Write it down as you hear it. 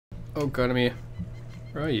Oh god, I'm here.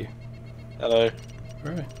 Where are you? Hello.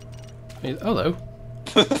 Where are you? Hey, hello.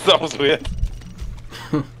 That was weird.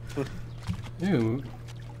 Ooh.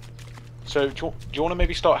 So, do you want to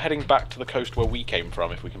maybe start heading back to the coast where we came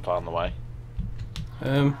from, if we can find the way?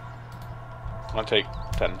 Might take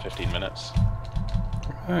 10-15 minutes.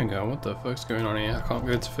 Hang on, what the fuck's going on here? I can't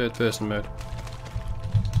go into third person mode.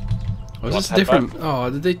 Oh, is Want this to head different? back?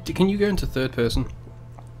 Oh, can you go into third person?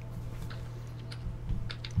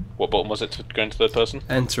 What button was it to go into third person?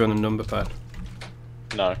 Enter on the number pad.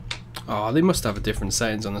 No. Oh, they must have a different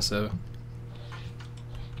settings on the server.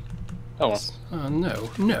 Oh well. Oh,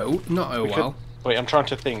 no. No, not oh well. Wait, I'm trying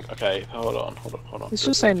to think. Okay, hold on. It's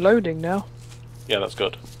just saying loading now. Yeah, that's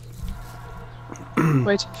good.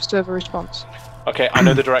 Waiting for server response. Okay, I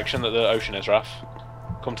know the direction that the ocean is, Raf.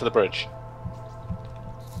 Come to the bridge.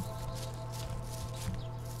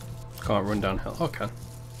 Can't run downhill. Oh, can.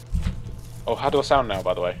 Oh, how do I sound now,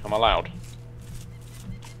 by the way? Am I loud?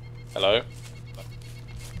 Hello?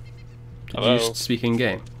 Did Hello? you just speak in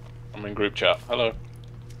game? I'm in group chat. Hello?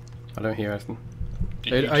 I don't hear anything.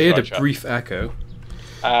 You I heard a chat. brief echo.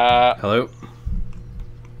 Uh, Hello?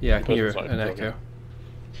 Yeah, I can hear Sorry, an go echo. again.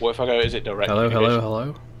 What if I go, is it direct Hello, hello, communication?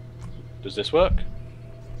 hello? Does this work?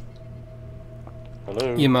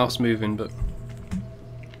 Hello? Your mouse moving, but...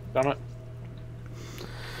 Damn it.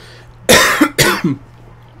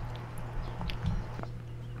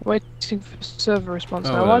 Waiting for server response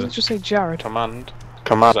Oh, now. Why does whatever. it just say Jared? Command.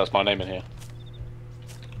 That's my name in here.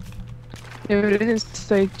 Yeah, but it didn't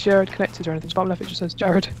say Jared connected or anything. Bottom left it just says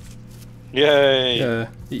Jared. Yay! Yeah,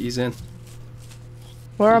 he's in.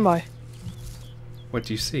 Where am I? What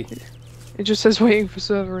do you see? It just says waiting for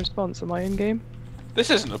server response. Am I in game? This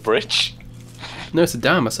isn't a bridge. No, it's a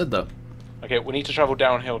dam, I said that. Okay, we need to travel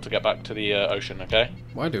downhill to get back to the ocean, okay?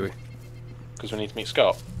 Why do we? Because we need to meet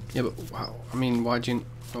Scott. Yeah, but wow. I mean, why'd you...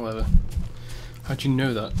 Whatever. How'd you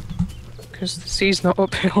know that? Because the sea's not You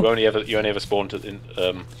uphill. only ever spawned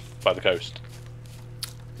by the coast.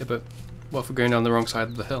 Yeah, but what if we're going down the wrong side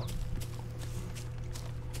of the hill?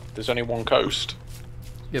 There's only one coast.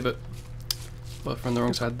 Yeah, but what if we're on the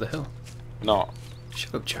wrong side of the hill? Not.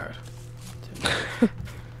 Shut up, Jared.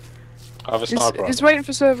 I have a sniper. Is waiting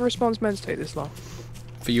for server response meant to take this long?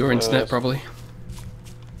 For your internet, probably.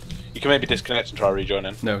 You can maybe disconnect and try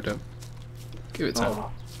rejoining. No, don't. Give it time.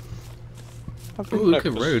 Oh. I've Ooh, been... look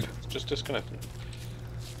at road. Just disconnecting.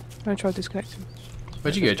 I tried disconnecting.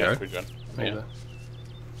 Where'd you go, Jared? Rejoin. Oh, Yeah. there.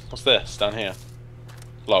 What's this down here?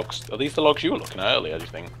 Logs. Are these the logs you were looking at earlier, do you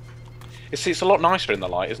think? It's a lot nicer in the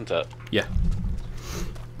light, isn't it? Yeah.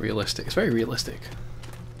 Realistic. It's very realistic.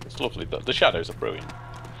 It's lovely. The shadows are brilliant.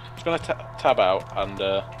 I'm just going to tab out and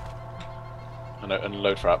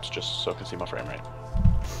load for apps just so I can see my frame rate.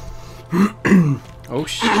 Oh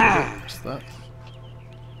shit. What's that?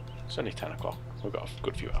 It's only 10 o'clock. We've got a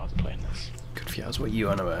good few hours of playing this. Good for you. What are you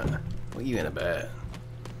on about? What are you in about?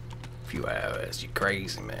 Few hours. You're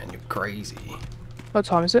crazy, man. You're crazy. What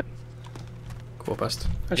time is it? 1:15.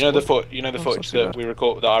 You know the footage too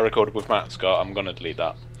that I recorded with Matt, Scott. I'm gonna delete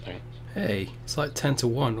that thing. Hey, it's like 10 to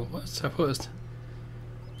 1. What's I put?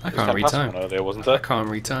 I It was can't 10 read past time. one earlier, wasn't I it? can't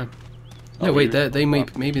read time. Oh, No, wait. you-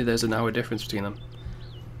 Maybe there's an hour difference between them.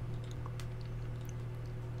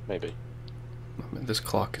 Maybe. This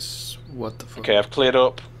clock is what the fuck. Okay, I've cleared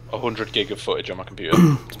up 100 gig of footage on my computer.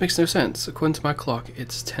 This makes no sense. According to my clock,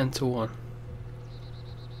 it's 10 to 1,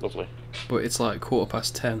 Lovely. but it's like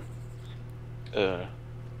 10:15.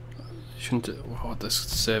 Shouldn't it? Oh, this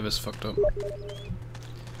server's fucked up.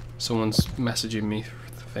 Someone's messaging me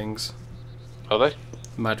things. Are they?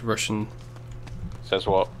 Mad Russian. Says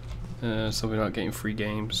what? Something about getting free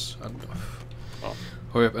games. Oh.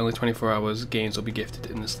 Hurry up, only 24 hours. Games will be gifted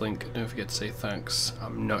in this link. Don't forget to say thanks.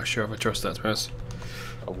 I'm not sure if I trust that, to be honest.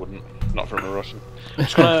 I wouldn't. Not from a Russian. I'm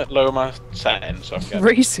just gonna lower my settings so I can get.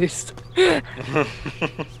 Racist.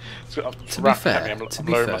 So, To be fair, I'm to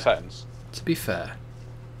be lowering fair. my settings. To be fair,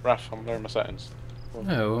 Raf, I'm lowering my settings.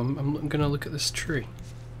 no, I'm gonna look at this tree.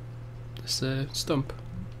 This stump.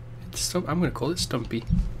 It's stump. I'm gonna call it Stumpy.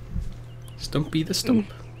 Stumpy the stump.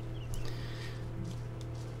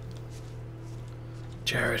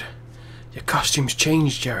 Jared, your costume's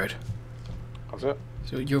changed, Jared. That's it.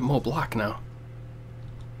 So you're more black now.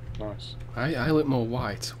 Nice. I look more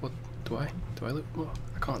white. What do I? Do I look more?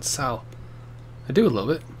 I can't sell. I do a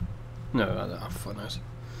little bit. No, I don't have fun knows.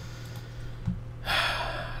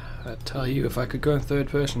 I'd tell you if I could go in third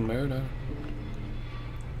person mode.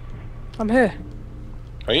 I'm here.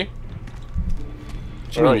 Are you?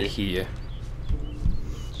 What do you Where are mean you? here?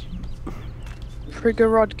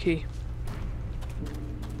 Prigorodki.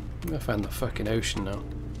 I'm gonna find the fucking ocean now.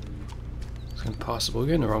 It's impossible. We're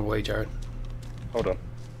going the wrong way, Jared. Hold on.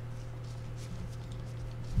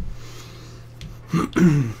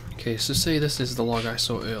 Okay, so say this is the log I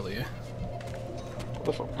saw earlier. What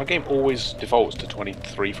the fuck? My game always defaults to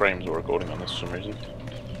 23 frames of recording on this for some reason.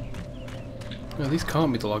 No, these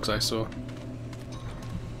can't be the logs I saw.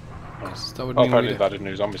 'Cause that would Oh, mean apparently we'd- that didn't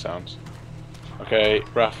do zombie sounds. Okay,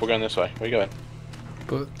 Raph, we're going this way. Where are you going?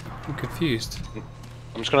 But I'm confused.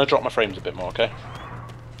 I'm just going to drop my frames a bit more, okay?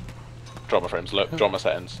 Drop my frames, look, drop my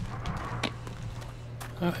settings.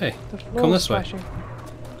 Oh hey, The come floor's this way. splashing.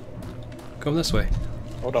 Come this way.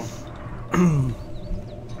 Hold on.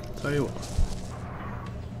 Tell you what.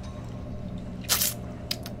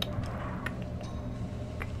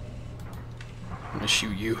 I'm gonna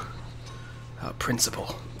shoot you. Out of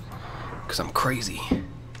principle. Because I'm crazy.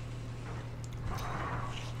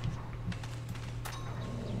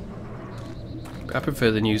 I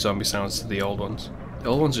prefer the new zombie sounds to the old ones. The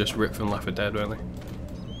old ones just ripped from Left 4 Dead, weren't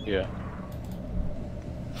they? Yeah.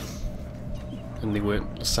 And they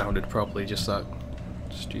weren't sounded properly, just that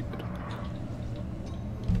stupid.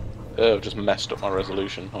 I've just messed up my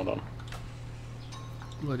resolution. Hold on.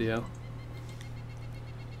 Bloody hell.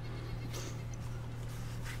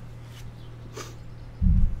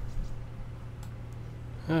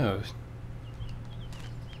 Oh. Is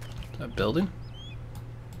that a building?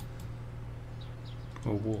 A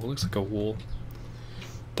wall. Looks like a wall.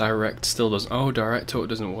 Direct still doesn't. Oh, direct talk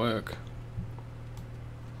doesn't work.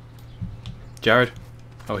 Jared?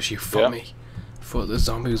 Oh, she fought Yeah. me. I thought the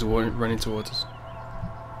zombies were running towards us.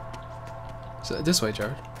 Is that this way,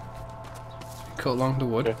 Jared? Cut along the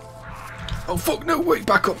wood. Okay. Oh fuck, no, wait,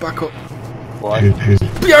 back up, back up. Why?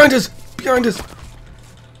 Behind us! Behind us!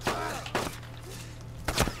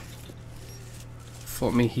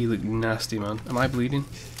 Fuck me, he looked nasty, man. Am I bleeding?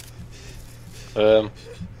 No,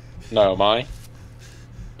 am I?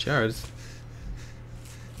 Jared,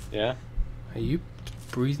 Yeah? are you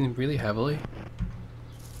breathing really heavily?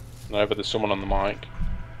 No, but there's someone on the mic.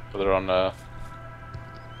 But they're on,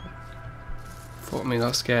 Fuck me,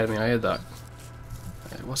 that scared me, I heard that.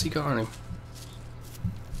 What's he got on him?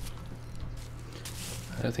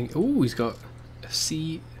 I don't think. Oh, he's got a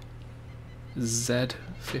CZ550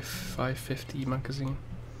 magazine.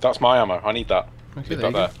 That's my ammo. I need that. Okay, Leave there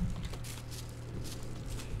you that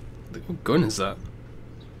go. What gun is that?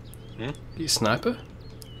 Hmm? Your sniper?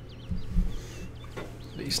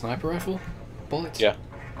 Is that your sniper rifle? Bullets? Yeah.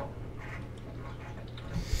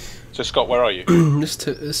 So Scott, where are you? This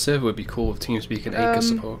server would be cool with TeamSpeak and Acre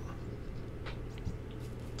support.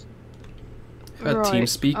 If I had Right,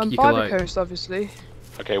 TeamSpeak, I'm you by could the like. coast, obviously.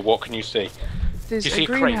 Okay, what can you see? There's You a see a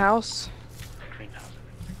crane? greenhouse.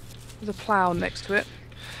 There's a plough next to it.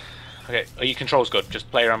 Okay, are your controls good? Just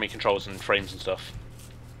play around with your controls and frames and stuff.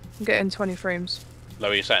 I'm getting 20 frames.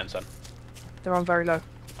 Lower your settings then. They're on very low.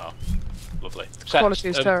 Oh, lovely. Quality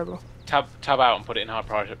is terrible. Tab out and put it in high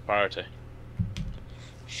priority.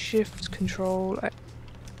 Shift, control,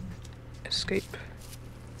 escape.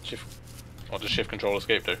 Shift. What does shift control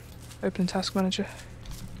escape do? Open task manager.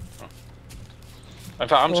 In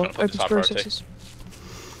fact, I'm just Or going to put this high open priority. processes.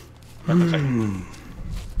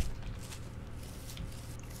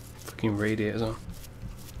 Fucking radiators on.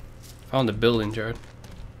 Found a building, Jared.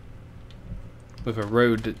 With a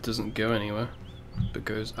road that doesn't go anywhere, but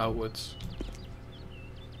goes outwards.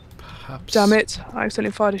 Perhaps. Damn it! I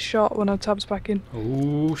accidentally fired a shot when I tabs back in.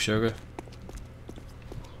 Ooh, sugar.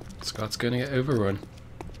 Scott's gonna get overrun.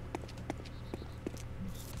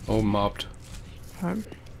 Or mobbed. Right.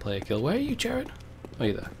 Player kill. Where are you, Jared? Are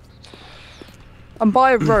you there? I'm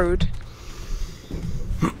by a road.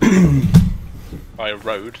 By a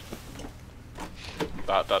road.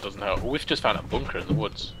 That doesn't help. We've just found a bunker in the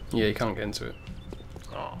woods. Yeah, you can't get into it.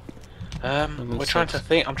 Oh. And We're it trying to sucks.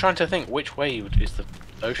 think. I'm trying to think which way is the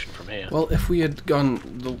ocean from here. Well, if we had gone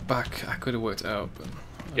back, I could have worked it out, but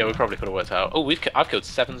Yeah, we probably could have worked out. Oh, I've killed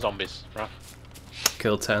 7 zombies, right?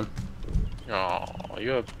 killed 10. Oh,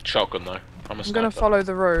 you're a shotgun though. I'm a I'm gonna sniper. follow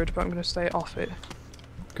the road, but I'm gonna stay off it.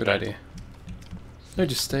 Good Okay. idea. No,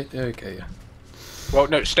 just stay. Okay, yeah. Well,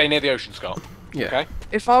 no, stay near the ocean, Scott. Yeah. Okay.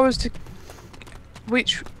 If I was to,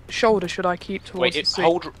 which shoulder should I keep towards Wait, the sea?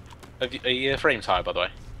 hold. Are your frames high, by the way?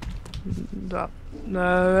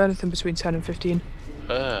 No, anything between 10 and 15.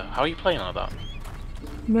 How are you playing like that?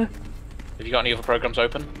 Meh. Have you got any other programs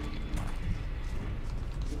open?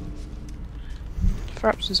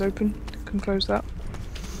 Fraps is open. Can close that.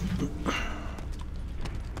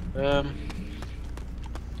 I'm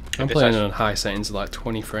this playing actually- on high settings, like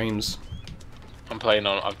 20 frames. I'm playing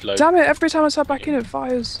on. I've loaded. Damn it! Every time I tab back in, it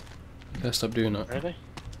fires. Gotta stop doing that. Really?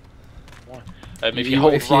 Why? If You- you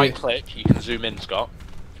hold if you- right click, you can zoom in, Scott.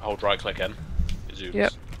 Hold right click in. zooms.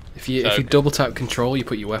 Yep. If you double tap control, you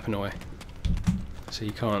put your weapon away. So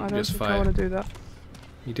you can't I don't just think I fire. want to do that.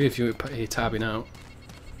 You do if you're tabbing out.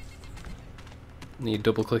 And you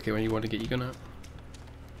double click it when you want to get your gun out.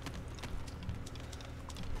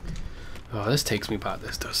 Oh, this takes me back,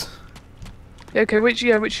 this does. Yeah, okay, which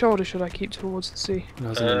shoulder should I keep towards the sea? When I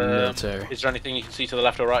was in the military. Is there anything you can see to the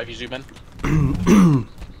left or right if you zoom in?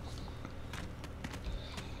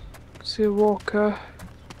 See a walker.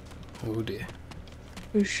 Oh dear.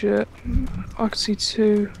 Oh shit. I can see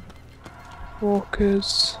 2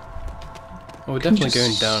 walkers. Oh, we're definitely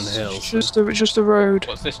going downhill. Just a road.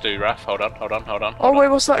 What's this do, Raf? Hold on. Oh wait,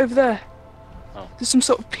 what's that over there? Oh. There's some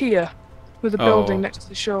sort of pier with a building next to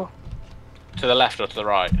the shore. To the left or to the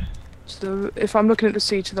right? If I'm looking at the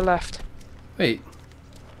sea, to the left. Wait.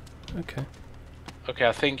 Okay. Okay,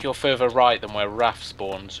 I think you're further right than where Raf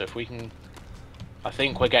spawned, so if we can... I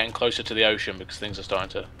think we're getting closer to the ocean because things are starting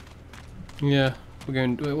to... Yeah, we're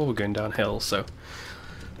going downhill, so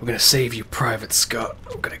we're gonna save you, Private Scott.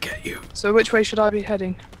 We're gonna get you. So which way should I be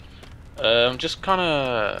heading? Just kind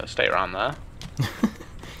of stay around there.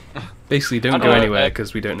 Basically, don't go anywhere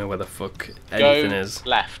because we don't know where the fuck anything is.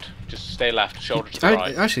 Left. Just stay left, shoulder to the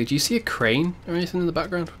right. Actually, do you see a crane or anything in the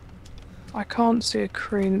background? I can't see a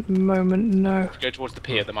crane at the moment, no. Go towards the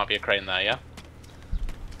pier, there might be a crane there, yeah?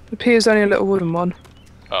 The pier's only a little wooden one.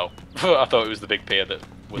 Oh, I thought it was the big pier that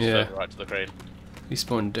was further right to the crane. We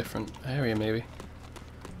spawned a different area, maybe.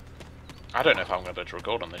 I don't know if I'm going to be able to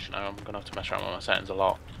record on this, you know. I'm going to have to mess around with my settings a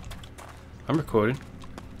lot. I'm recording.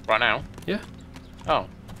 Right now? Yeah. Oh.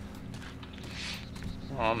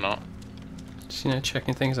 Oh, I'm not. Just, you know,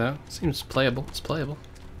 checking things out. Seems playable. It's playable.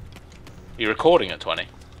 You're recording at 20?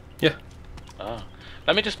 Yeah. Oh.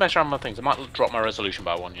 Let me just mess around with my things. I might drop my resolution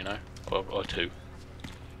by 1, you know? Or 2.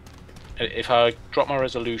 If I drop my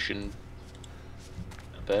resolution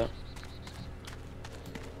a bit,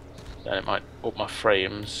 then it might up my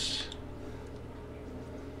frames.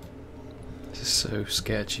 This is so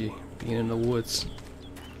sketchy. Being in the woods.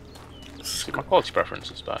 See my quality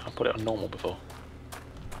preferences, but I put it on normal before.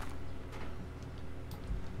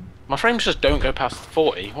 My frames just don't go past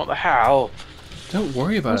 40. What the hell? Don't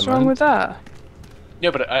worry about What's it, man. wrong with that?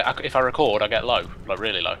 Yeah, but if I record, I get low, like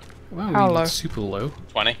really low. Wow, How we low? get super low.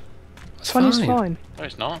 20. That's 20's fine. fine. No,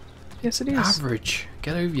 it's not. Yes, it is. Average.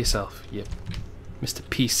 Get over yourself, you Mr.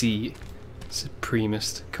 PC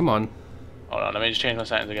supremist. Come on. Hold on, let me just change my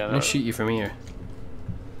settings again. I'm gonna shoot you from here.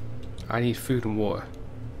 I need food and water.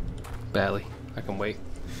 Barely. I can wait.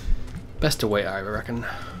 Best to wait, I reckon.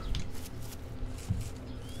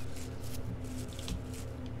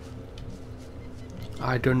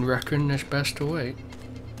 I don't reckon it's best to wait.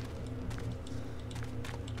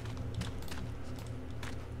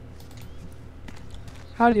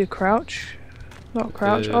 How do you crouch? Not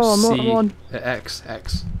crouch. Oh, I'm not on. X.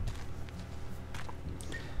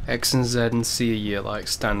 X and Z and C, you like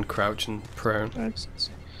stand, crouch, and prone.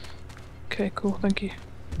 Okay, cool. Thank you.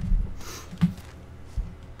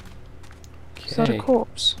 Okay. Is that a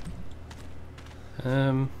corpse?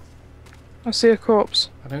 I I see a corpse.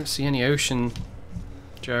 don't see any ocean,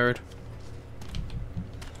 Jared.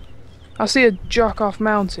 I see a jock off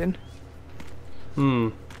mountain.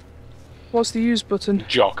 What's the use button?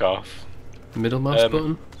 Jock off. Middle mouse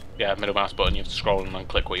button? Yeah, middle mouse button. You have to scroll and then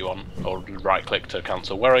click what you want, or right click to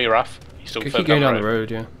cancel. Where are you, Raf? You still Keep further going down the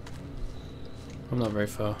road, yeah. I'm not very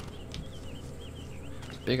far.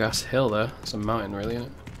 It's a big ass hill there. It's a mountain, really, isn't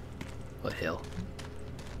it? What hill?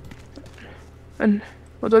 And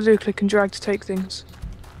what do I do? Click and drag to take things.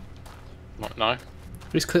 What, no?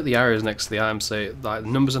 Just click the arrows next to the item, say like the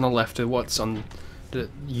numbers on the left are what's on that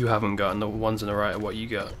you haven't got, and the ones on the right are what you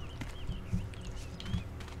got.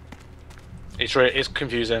 It's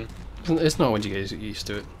confusing. It's not when you get used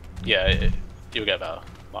to it. Yeah, you'll get better.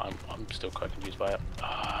 But I'm still quite confused by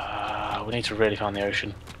it. We need to really find the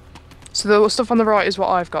ocean. So the stuff on the right is what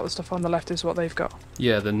I've got. The stuff on the left is what they've got.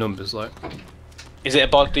 Yeah, the numbers like. Is it a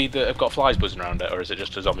body that have got flies buzzing around it, or is it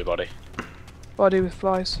just a zombie body? Body with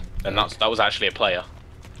flies. And that was actually a player.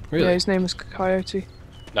 Really? Yeah, his name was Coyote.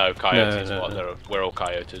 No, coyotes. No. We're all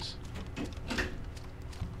coyotes.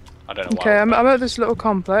 I don't know why. Okay, I'm at this little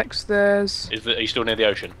complex. There's... Are you still near the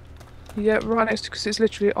ocean? Yeah, right next to, because it's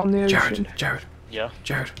literally on the ocean. Jared. Yeah.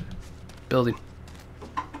 Jared. Building.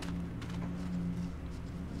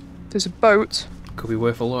 There's a boat. Could be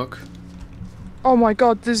worth a look. Oh my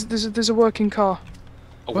god, there's a working car.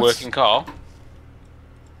 A What? working car?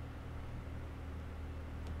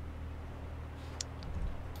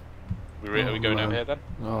 Are we going over here then?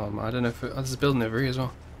 I don't know if there's a building over here as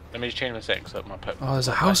well. Let me just change my settings so my Oh, there's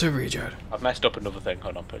a house over here, Jared. I've messed up another thing.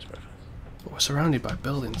 Hold on, post-process. But we're surrounded by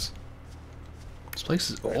buildings. This place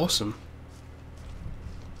is awesome.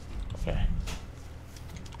 Okay.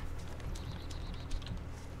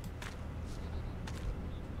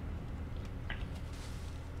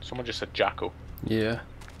 Someone just said jackal. Yeah.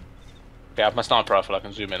 Okay, I have my sniper rifle, I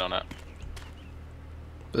can zoom in on it.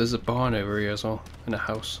 But there's a barn over here as well, and a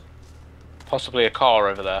house. Possibly a car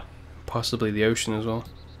over there. Possibly the ocean as well.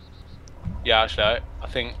 Yeah, actually, I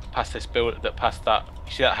think past this build, past that,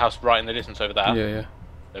 you see that house right in the distance over there? Yeah, yeah.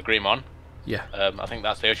 The green one? Yeah. I think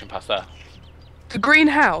that's the ocean past there. The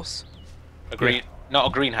greenhouse. A green, not a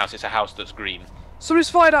greenhouse, it's a house that's green. Somebody's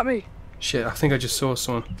fired at me. Shit, I think I just saw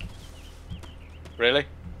someone. Really?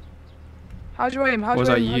 How'd you aim? How'd Was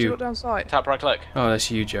you that aim? How'd you you? look down sight? Tap right click. Oh,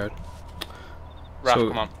 that's you, Jared. Raph, So-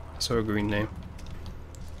 come on. I saw a green name.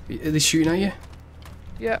 Are they shooting at you?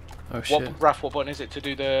 Yeah. Oh shit. Raph, what button is it to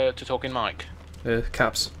do the talk in mic?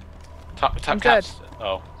 Caps. Tap I'm caps.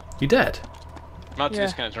 Oh. You dead? I'm about to Yeah.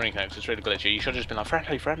 disconnect and reconnect 'cause it's really glitchy. You should have just been like,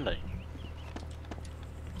 friendly.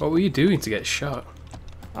 What were you doing to get shot?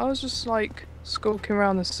 I was just like skulking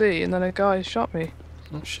around the sea, and then a guy shot me.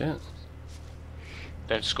 Oh shit.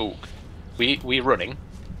 Don't skulk. We running.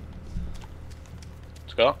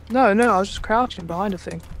 Scott? No, I was just crouching behind a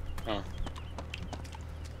thing.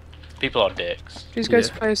 People are dicks. Please go to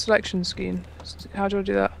Yeah. player selection scheme. How do I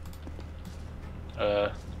do that?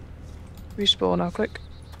 Respawn now, click.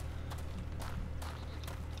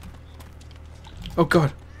 Oh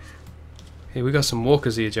god. Hey, we got some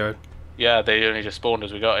walkers here, Jared. Yeah, they only just spawned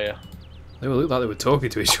as we got here. They looked like they were talking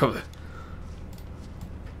to each other.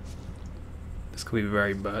 This could be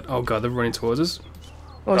very bad. Oh god, they're running towards us.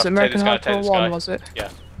 What was Right, it, American take this guy, Hardcore take this 1, guy. was it? Yeah.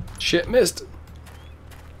 Shit, missed.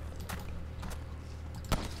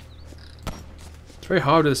 It's very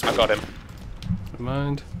hard with this. I got him. Never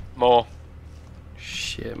mind. More.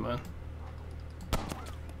 Shit, man.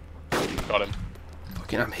 Got him.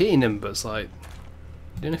 Fucking, I'm hitting him, but it's like,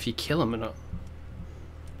 I don't know if you kill him or not.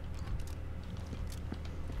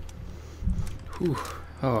 Whew.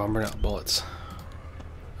 Oh, I'm running out of bullets.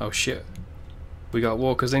 Oh shit. We got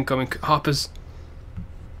walkers incoming. Hoppers.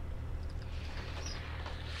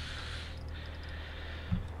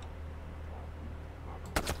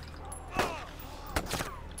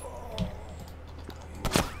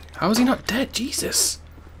 How is he not dead? Jesus.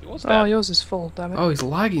 It was Oh, there. yours is full, damn it. Oh, he's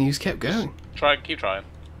lagging. He just kept going. Keep trying.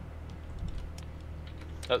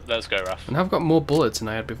 Let's go, Raph. And I've got more bullets than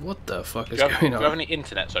I had before. What the fuck Do is you, have, going do you have on? any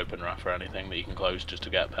internets open, Raph, or anything that you can close just to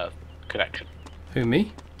get a better connection? Who,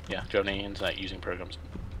 me? Yeah, do you have any internet using programs?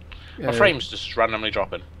 My Uh, frame's just randomly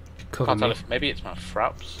dropping. cover Can't tell me. if maybe it's my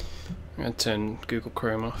fraps. I'm gonna turn Google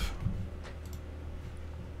Chrome off.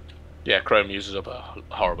 Yeah, Chrome uses up a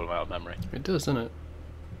horrible amount of memory. It does, doesn't it?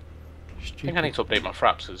 I think I Stupid. need to update my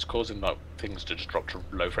fraps because it's causing like things to just drop to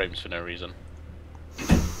low frames for no reason.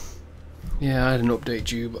 Yeah, I had an update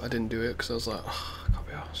due, but I didn't do it because I was like, oh, I can't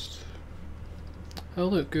be arsed. Oh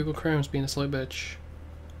look, Google Chrome's being a slow bitch.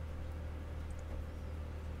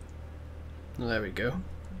 There we go.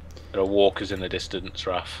 There are walkers in the distance,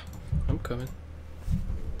 Raph. I'm coming.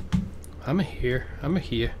 I'm here. I'm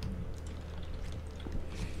here.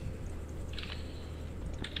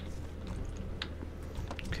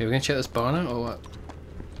 Okay, we're gonna check this barn out or what?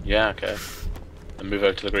 Yeah, okay. And move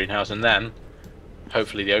over to the greenhouse, and then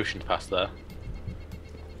hopefully the ocean's past there.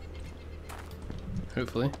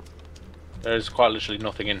 Hopefully. There's quite literally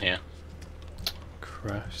nothing in here.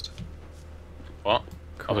 Christ. What?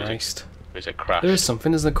 Christ. Is it crash? There is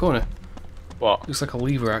something in the corner. What? Looks like a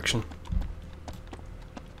lever action.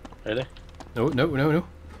 Really? No, no, no, no.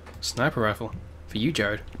 Sniper rifle. For you,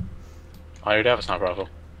 Jared. I already have a sniper rifle.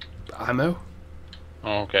 Ammo?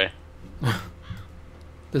 Oh, okay.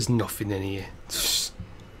 There's nothing in here.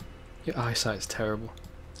 Your eyesight's terrible.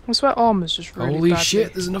 I swear armor's just really Holy badly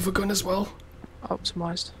shit, there's another gun as well.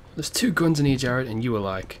 optimised. There's 2 guns in here, Jared, and you were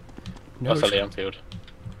like, no. That's a Liam Field.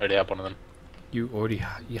 I already have one of them. You already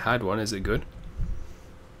you had one. Is it good?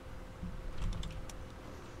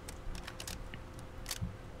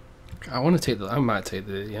 I want to take the. I might take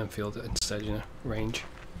the Enfield instead. You know, range.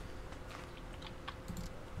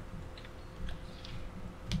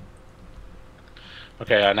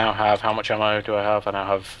 Okay, I now have, how much ammo do I have? I now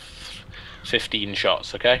have 15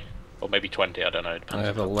 shots, okay? Or maybe 20, I don't know, it I depends.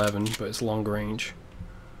 have 11, but it's long range,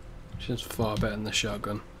 which is far better than the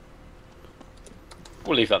shotgun.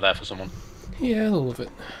 We'll leave that there for someone. Yeah, I love it.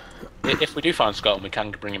 If we do find Scott and we can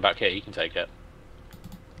bring him back here, he can take it.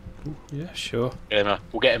 Yeah, sure.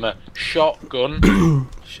 We'll get him a shotgun.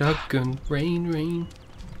 Shotgun, rain, rain.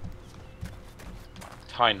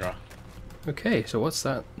 Hynra. Okay, so what's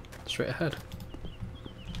that? Straight ahead.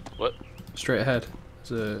 What? Straight ahead.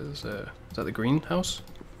 Is that the greenhouse?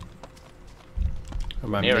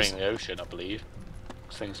 Am I Nearing missing? the ocean, I believe.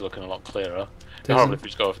 Things are looking a lot clearer. Doesn't- Horrible if we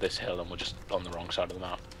just go over this hill and we're just on the wrong side of the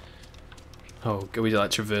map. Oh, can we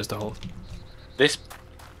like traverse the whole? This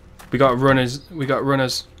We got runners. We got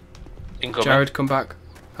runners. incoming. Jared, come back.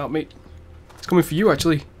 Help me. It's coming for you,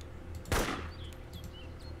 actually.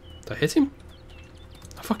 Did I hit him?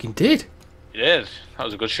 I fucking did. You did. That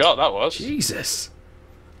was a good shot, that was. Jesus.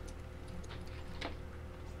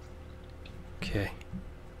 Okay.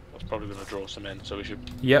 That's probably going to draw some in, so we should...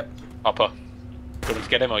 Yep. Hopper. Coming to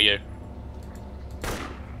get him or you?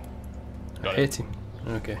 I Got hit him.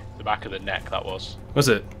 Okay. The back of the neck, that was. Was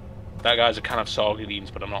it? That guy's a can of sardines,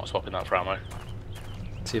 but I'm not swapping that for ammo.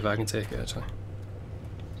 See if I can take it, actually.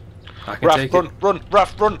 I can take Raf, it. run!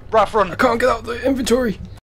 Raf, run! Raf, run! I can't get out of the inventory.